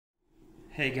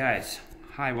Hey guys,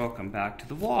 hi, welcome back to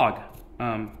the vlog.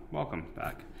 Welcome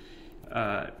back.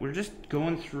 We're just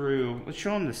going through, let's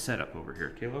show them the setup over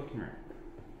here. Kayla, come here.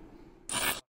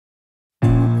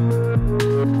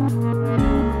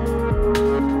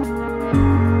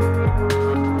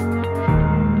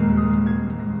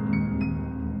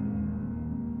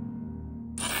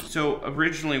 So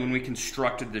originally when we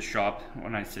constructed this shop,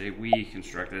 when I say we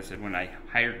constructed, I said when I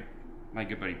hired my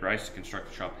good buddy Bryce to construct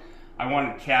the shop, I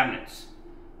wanted cabinets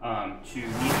to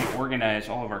neatly organize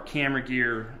all of our camera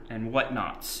gear and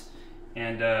whatnots.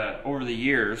 And over the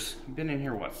years, I've been in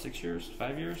here, what, 6 years,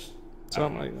 5 years?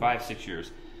 Something like that. 5, 6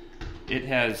 years. It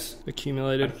has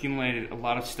accumulated a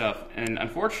lot of stuff. And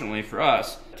unfortunately for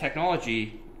us,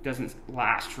 technology doesn't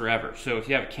last forever. So if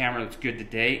you have a camera that's good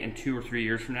today and 2 or 3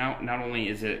 years from now, not only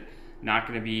is it not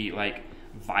going to be like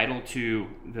vital to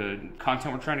the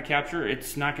content we're trying to capture,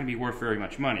 it's not going to be worth very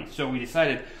much money. So we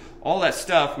decided all that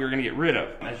stuff we were going to get rid of.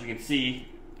 As you can see,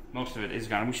 most of it is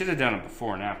gone. We should have done it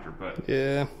before and after, but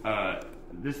yeah.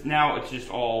 This now it's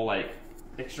just all like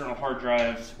external hard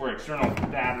drives or external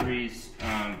batteries,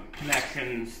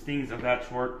 connections, things of that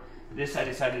sort. This I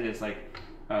decided is like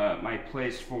my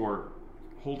place for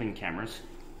holding cameras.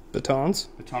 Batons,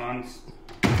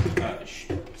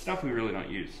 stuff we really don't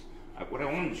use. What I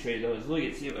wanted to show you though is look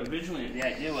at, see, originally the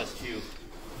idea was to,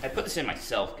 I put this in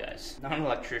myself, guys. Not an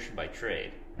electrician by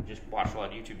trade. I just watch a lot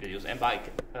of YouTube videos, and by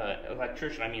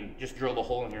electrician I mean just drill the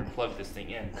hole in here and plug this thing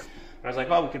in. But I was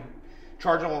like, oh, we could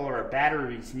charge all of our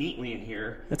batteries neatly in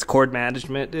here. That's cord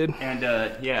management, dude. And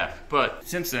yeah, but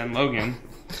since then Logan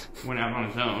went out on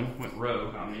his own, went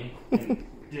rogue on me, and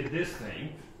did this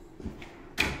thing,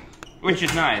 which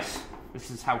is nice.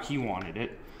 This is how he wanted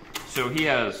it. So he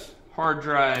has hard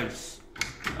drives,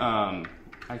 I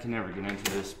can never get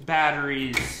into this,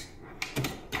 batteries,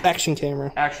 action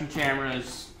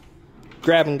cameras,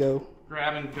 grab and go,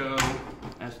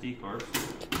 SD cards,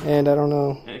 and I don't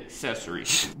know,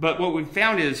 accessories. But what we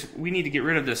found is we need to get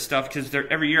rid of this stuff because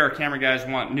every year our camera guys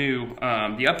want new,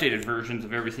 the updated versions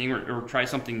of everything, or try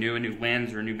something new, a new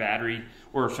lens or a new battery,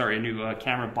 or sorry, a new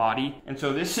camera body. And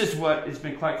so this is what has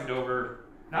been collected over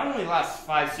not only the last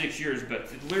 5, 6 years, but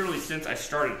literally since I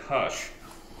started Hush.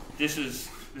 This is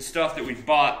the stuff that we've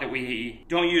bought that we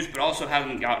don't use, but also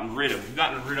haven't gotten rid of. We've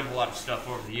gotten rid of a lot of stuff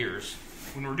over the years.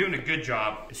 When we're doing a good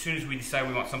job, as soon as we decide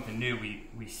we want something new,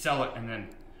 we sell it and then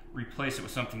replace it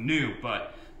with something new.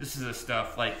 But this is the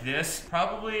stuff like this.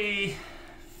 Probably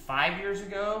 5 years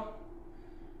ago,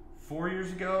 4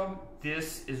 years ago,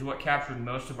 this is what captured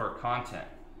most of our content.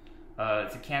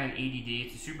 It's a Can-Am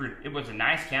ATV. It was a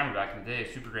nice camera back in the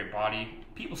day, super great body.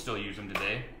 People still use them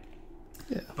today.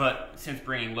 Yeah. But since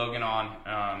bringing Logan on,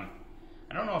 I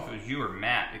don't know if it was you or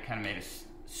Matt that kind of made us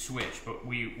switch, but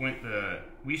we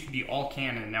used to be all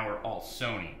Canon and now we're all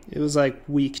Sony. It was like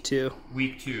week 2.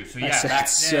 So yeah, back then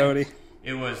Sony.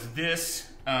 It was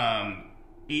this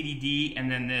ADD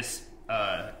and then this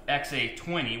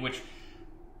XA20, which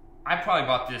I probably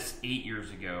bought this 8 years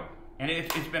ago. And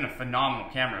it's been a phenomenal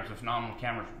camera. It was a phenomenal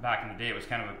camera back in the day. It was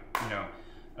kind of a, you know,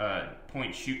 point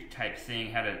and shoot type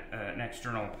thing. Had an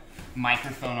external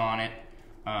microphone on it.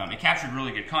 It captured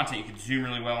really good content. You could zoom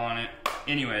really well on it.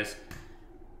 Anyways,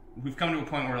 we've come to a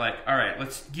point where we're like, all right,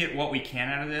 let's get what we can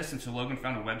out of this. And so Logan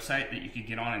found a website that you could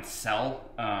get on and sell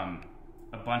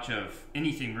a bunch of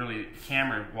anything really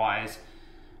camera-wise.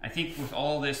 I think with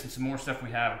all this and some more stuff we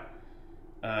have,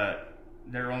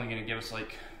 they're only going to give us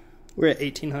like, we're at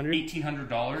 $1,800.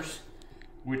 $1,800,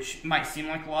 which might seem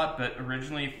like a lot, but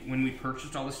originally when we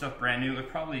purchased all this stuff brand new, it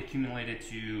probably accumulated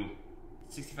to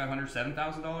 $6,500,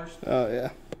 $7,000. Oh yeah.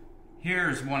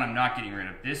 Here's one I'm not getting rid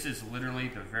of. This is literally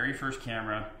the very first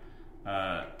camera,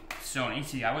 Sony.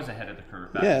 See, I was ahead of the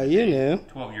curve. Yeah, you knew.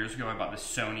 12 years ago, I bought this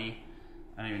Sony.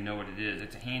 I don't even know what it is.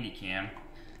 It's a handy cam,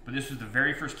 but this was the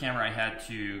very first camera I had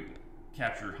to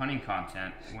capture hunting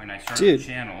content when I started the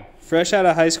channel. Fresh out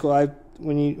of high school,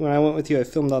 when I went with you, I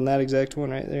filmed on that exact one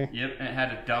right there. Yep, and it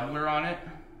had a doubler on it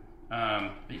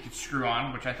that you could screw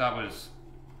on, which I thought was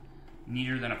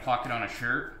neater than a pocket on a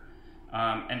shirt.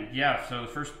 And yeah, so the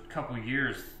first couple of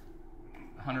years,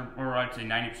 100 or I'd say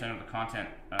 90% of the content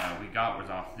we got was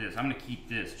off this. I'm gonna keep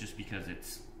this just because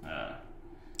it's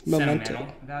sentimental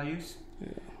values. Yeah.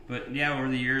 But yeah, over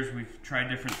the years we've tried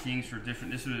different things for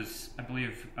different. This was, I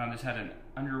believe, this had an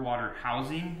underwater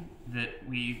housing that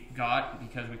we got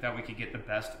because we thought we could get the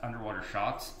best underwater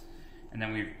shots, and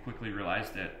then we quickly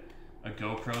realized that a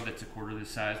GoPro that's a quarter this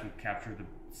size would capture the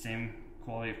same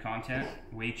quality of content,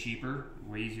 way cheaper,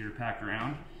 way easier to pack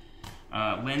around.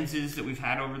 Lenses that we've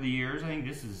had over the years. I think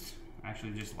this is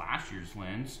actually just last year's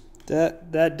lens.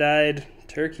 That died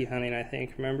turkey hunting, I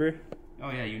think. Remember? Oh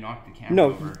yeah, you knocked the camera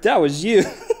over. No, that was you.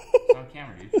 It's on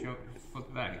camera, dude. Flip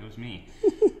it back. It was me.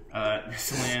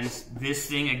 This lens, this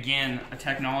thing again, a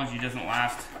technology doesn't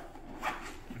last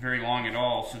very long at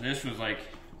all. So this was like.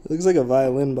 It looks like a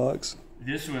violin box.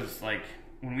 This was like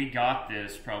when we got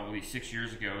this probably 6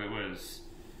 years ago. It was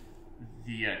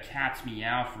the cat's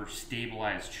meow for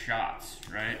stabilized shots,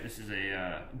 right? This is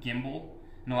a gimbal,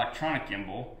 an electronic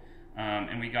gimbal,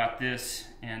 and we got this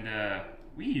and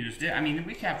we used it. I mean,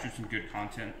 we captured some good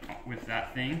content with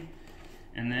that thing.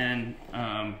 And then,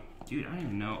 dude, I don't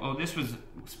even know. Oh, this was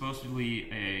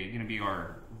supposedly gonna be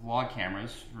our vlog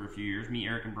cameras for a few years. Me,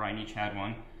 Eric, and Brian each had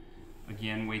one.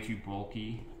 Again, way too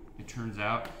bulky, it turns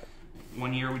out.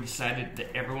 One year we decided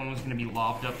that everyone was gonna be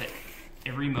lobbed up at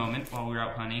every moment while we were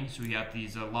out hunting. So we got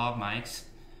these lav mics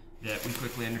that we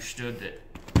quickly understood that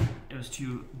it was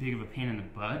too big of a pain in the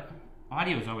butt.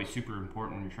 Audio is always super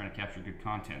important when you're trying to capture good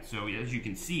content. So as you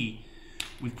can see,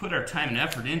 we've put our time and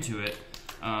effort into it.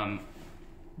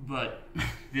 But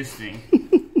this thing,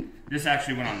 this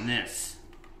actually went on this.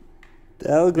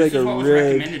 That looked like a rig. This is what was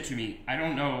recommended to me. I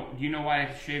don't know. Do you know why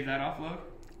I shaved that off, Logan?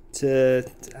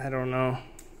 I don't know.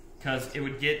 Because it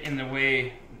would get in the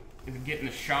way, it would get in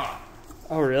the shot.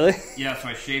 Oh, really? Yeah, so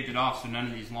I shaved it off so none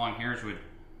of these long hairs would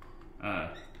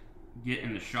get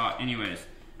in the shot. Anyways,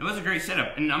 it was a great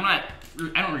setup. And I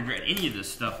don't regret any of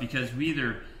this stuff because we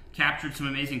either captured some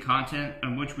amazing content,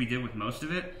 on which we did with most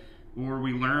of it, or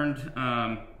we learned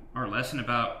our lesson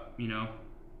about, you know,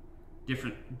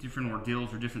 different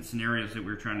ordeals or different scenarios that we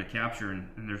were trying to capture, and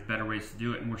there's better ways to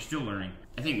do it, and we're still learning.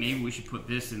 I think maybe we should put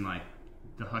this in like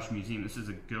the Hush Museum. This is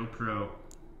a GoPro.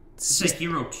 It's a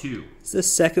Hero 2. It's the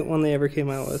second one they ever came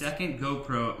out with. Second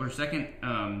GoPro, or second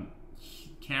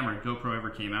camera GoPro ever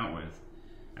came out with.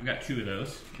 I've got 2 of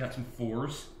those. Got some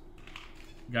 4s.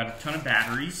 Got a ton of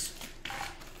batteries.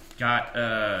 Got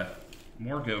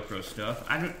more GoPro stuff.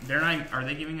 Are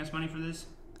they giving us money for this?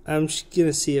 I'm just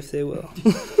gonna see if they will.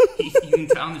 You can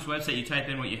tell on this website, you type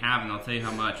in what you have and they'll tell you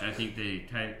how much. I think they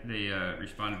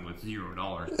responded with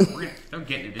 $0. They're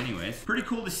getting it anyways. Pretty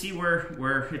cool to see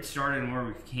where it started and where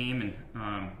we came, and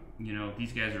you know,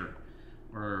 these guys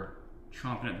are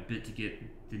chomping at the bit to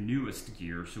get the newest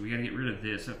gear, so we got to get rid of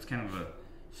this. That's kind of a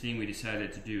thing we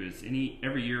decided to do. Is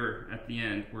every year at the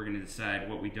end we're going to decide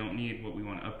what we don't need, what we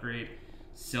want to upgrade,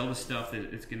 sell the stuff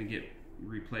that it's going to get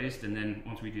replaced, and then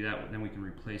once we do that, then we can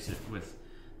replace it with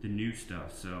the new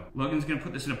stuff. So Logan's gonna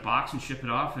put this in a box and ship it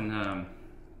off, and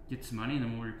get some money, and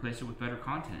then we'll replace it with better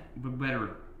content, with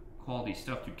better quality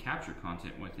stuff to capture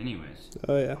content with anyways.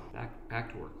 Oh yeah.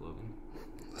 Back to work, Logan.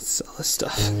 Let's sell this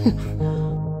stuff.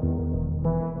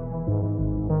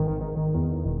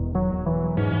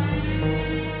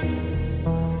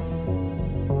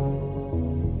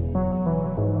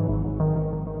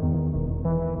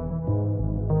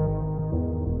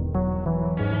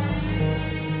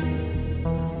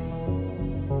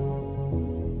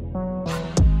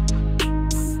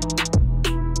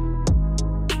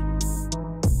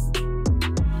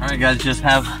 Alright guys, just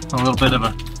have a little bit of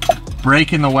a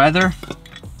break in the weather,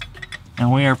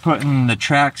 and we are putting the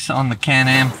tracks on the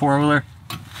Can-Am 4-wheeler.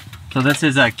 So this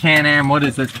is a Can-Am, what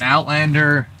is this, an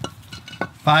Outlander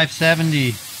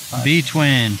 570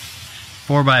 B-twin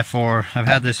 4x4. I've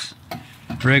had this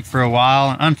rig for a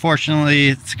while. Unfortunately,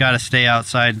 it's got to stay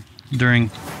outside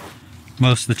during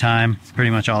most of the time, pretty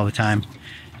much all the time.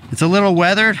 It's a little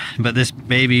weathered, but this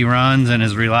baby runs and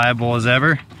is reliable as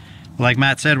ever. Like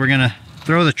Matt said, we're gonna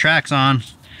throw the tracks on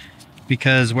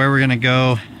because where we're gonna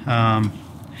go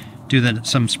do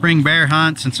some spring bear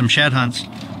hunts and some shed hunts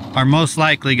are most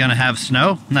likely gonna have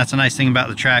snow, and that's a nice thing about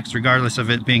the tracks. Regardless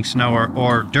of it being snow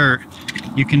or dirt,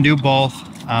 you can do both.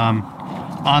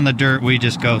 On the dirt we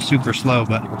just go super slow,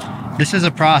 but this is a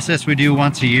process we do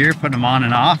once a year, putting them on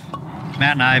and off.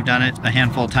 Matt and I have done it a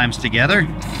handful of times together,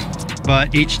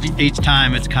 but each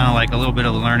time it's kind of like a little bit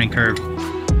of a learning curve.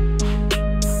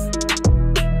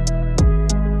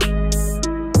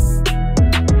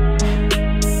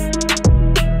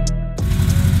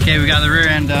 Okay, we got the rear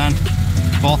end done,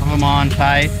 both of them on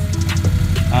tight.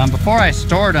 Before I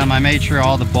stored them, I made sure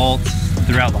all the bolts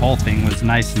throughout the whole thing was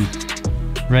nice and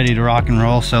ready to rock and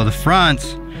roll. So the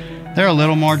fronts, they're a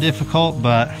little more difficult,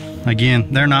 but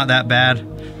again, they're not that bad.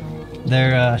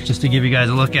 They're, just to give you guys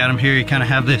a look at them here, you kind of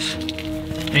have this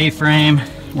A-frame.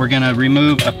 We're gonna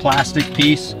remove a plastic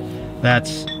piece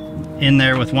that's in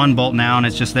there with one bolt now, and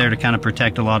it's just there to kind of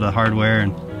protect a lot of the hardware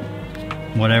and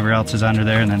whatever else is under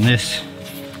there. And then this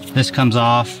comes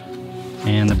off,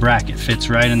 and the bracket fits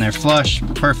right in there flush,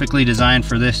 perfectly designed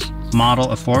for this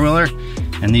model of four-wheeler.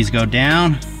 And these go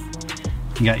down.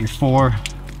 You got your 4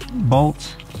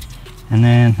 bolts, And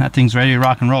then that thing's ready to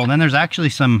rock and roll. Then there's actually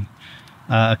some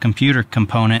computer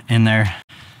component in there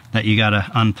that you gotta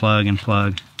unplug and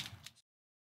plug.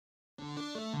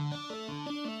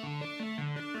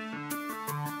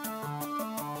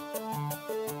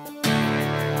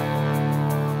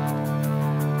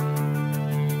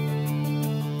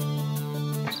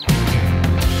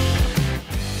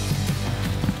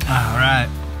 All right,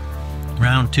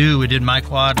 round 2, we did my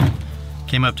quad,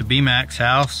 came up to B-Mac's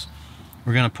house.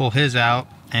 We're gonna pull his out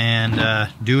and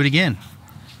do it again.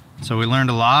 So we learned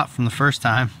a lot from the first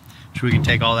time, which we can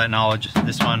take all that knowledge.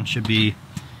 This one should be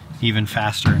even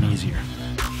faster and easier.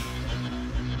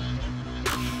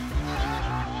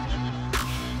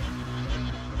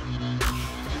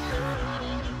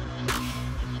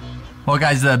 Well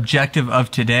guys, the objective of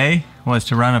today was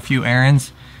to run a few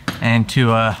errands and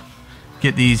to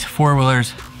get these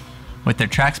 4-wheelers with their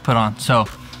tracks put on. So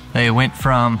they went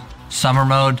from summer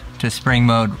mode to spring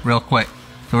mode real quick.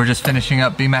 So we're just finishing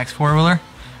up B-Mac's 4-wheeler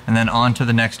and then on to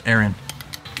the next errand.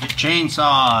 Get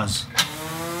chainsaws.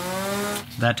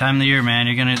 That time of the year, man,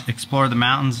 you're gonna explore the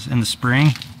mountains in the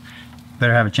spring.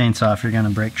 Better have a chainsaw if you're gonna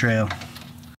break trail.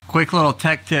 Quick little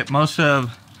tech tip, most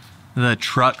of the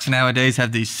trucks nowadays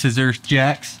have these scissor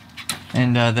jacks,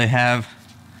 and they have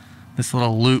this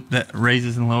little loop that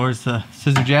raises and lowers the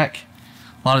scissor jack.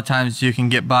 A lot of times you can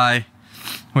get by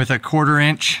with a 1/4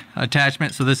 inch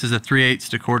attachment, so this is a 3/8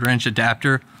 to 1/4 inch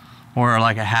adapter, or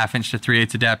like a 1/2 inch to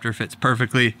 3/8 adapter, fits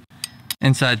perfectly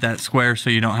inside that square, so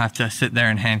you don't have to sit there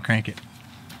and hand crank it.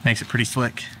 Makes it pretty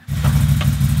slick.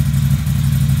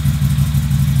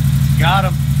 Got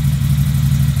him.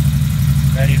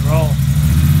 Ready to roll.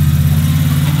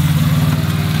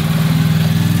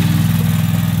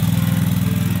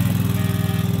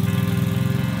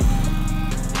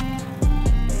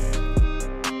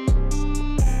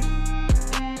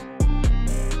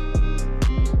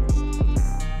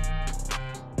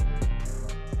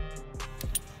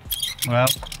 Well,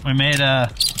 we made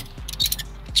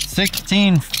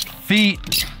 16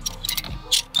 feet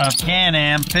of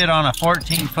Can-Am fit on a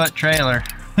 14-foot trailer.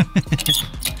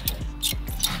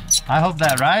 I hope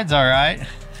that ride's all right.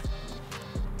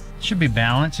 Should be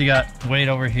balanced. You got weight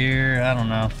over here. I don't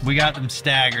know. We got them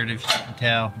staggered, if you can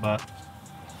tell, but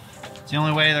it's the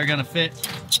only way they're gonna fit.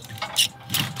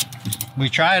 We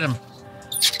tried them.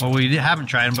 Well, we haven't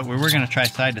tried them, but we were gonna try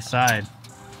side to side.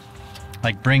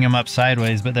 Like bring them up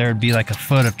sideways, but there would be like a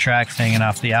foot of tracks hanging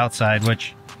off the outside,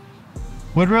 which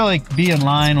would really be in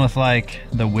line with like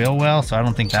the wheel well, so I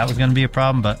don't think that was gonna be a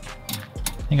problem, but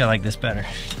I think I like this better.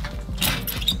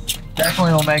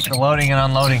 Definitely will make the loading and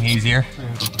unloading easier.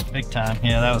 Big time.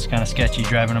 Yeah, that was kind of sketchy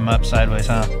driving them up sideways,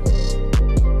 huh?